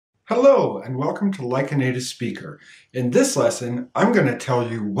Hello and welcome to Like a Native Speaker. In this lesson, I'm going to tell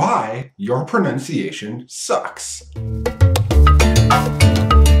you why your pronunciation sucks.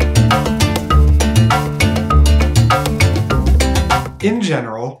 In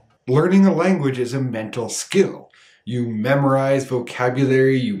general, learning a language is a mental skill. You memorize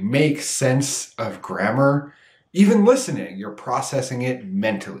vocabulary, you make sense of grammar. Even listening, you're processing it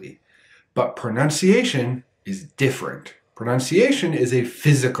mentally. But pronunciation is different. Pronunciation is a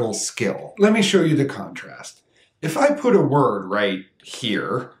physical skill. Let me show you the contrast. If I put a word right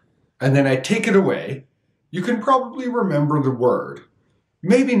here, and then I take it away, you can probably remember the word.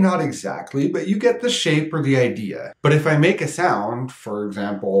 Maybe not exactly, but you get the shape or the idea. But if I make a sound, for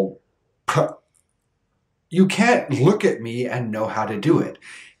example, you can't look at me and know how to do it.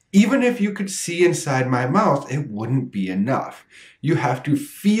 Even if you could see inside my mouth, it wouldn't be enough. You have to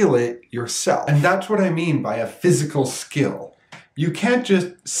feel it yourself. And that's what I mean by a physical skill. You can't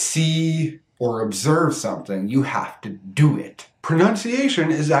just see or observe something, you have to do it. Pronunciation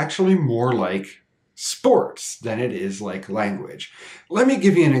is actually more like sports than it is like language. Let me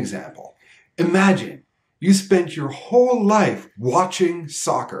give you an example. Imagine you spent your whole life watching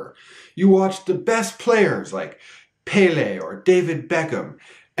soccer. You watched the best players like Pele or David Beckham,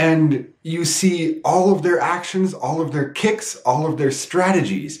 and you see all of their actions, all of their kicks, all of their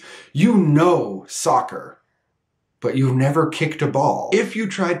strategies. You know soccer, but you've never kicked a ball. If you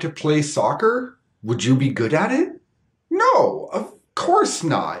tried to play soccer, would you be good at it? No, of course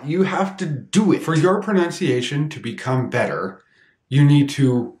not. You have to do it. For your pronunciation to become better, you need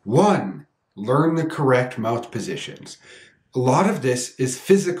to, 1, learn the correct mouth positions. A lot of this is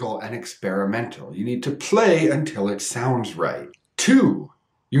physical and experimental. You need to play until it sounds right. 2,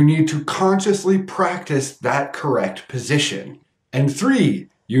 you need to consciously practice that correct position. And 3,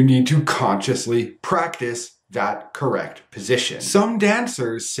 you need to consciously practice that correct position. Some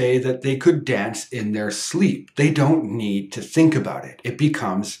dancers say that they could dance in their sleep. They don't need to think about it. It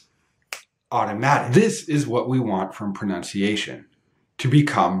becomes automatic. This is what we want from pronunciation, to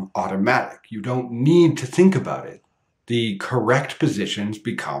become automatic. You don't need to think about it. The correct positions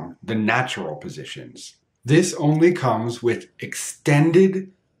become the natural positions. This only comes with extended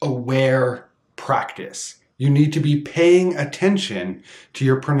aware practice. You need to be paying attention to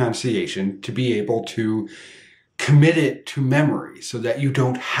your pronunciation to be able to commit it to memory so that you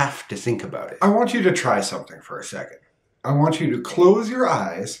don't have to think about it. I want you to try something for a second. I want you to close your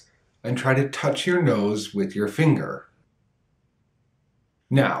eyes and try to touch your nose with your finger.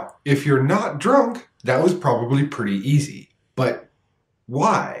 Now, if you're not drunk, that was probably pretty easy. But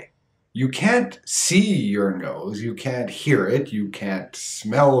why? You can't see your nose, you can't hear it, you can't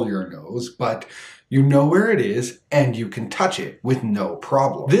smell your nose, but you know where it is and you can touch it with no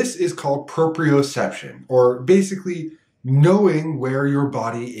problem. This is called proprioception, or basically knowing where your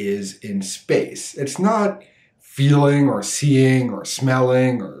body is in space. It's not feeling or seeing or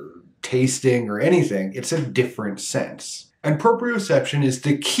smelling or tasting or anything, it's a different sense. And proprioception is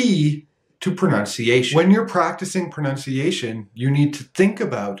the key to pronunciation. When you're practicing pronunciation, you need to think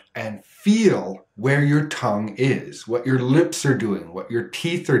about and feel where your tongue is, what your lips are doing, what your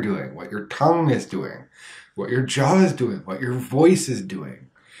teeth are doing, what your tongue is doing, what your jaw is doing, what your voice is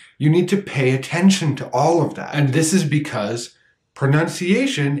doing. You need to pay attention to all of that. And this is because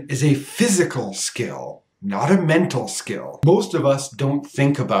pronunciation is a physical skill, not a mental skill. Most of us don't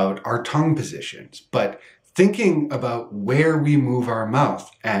think about our tongue positions, but thinking about where we move our mouth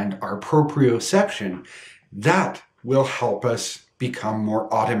and our proprioception, that will help us become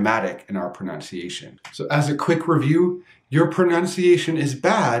more automatic in our pronunciation. So as a quick review, your pronunciation is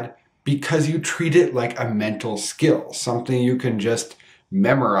bad because you treat it like a mental skill, something you can just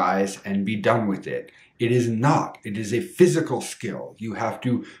memorize and be done with it. It is not. It is a physical skill. You have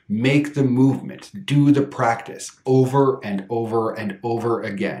to make the movements, do the practice over and over and over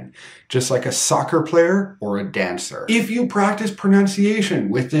again, just like a soccer player or a dancer. If you practice pronunciation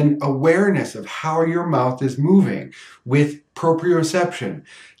with an awareness of how your mouth is moving, with proprioception,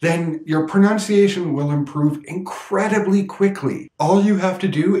 then your pronunciation will improve incredibly quickly. All you have to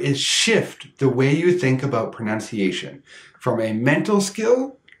do is shift the way you think about pronunciation from a mental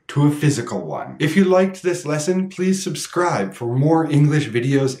skill to a physical one. If you liked this lesson, please subscribe for more English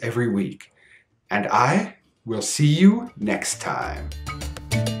videos every week. And I will see you next time.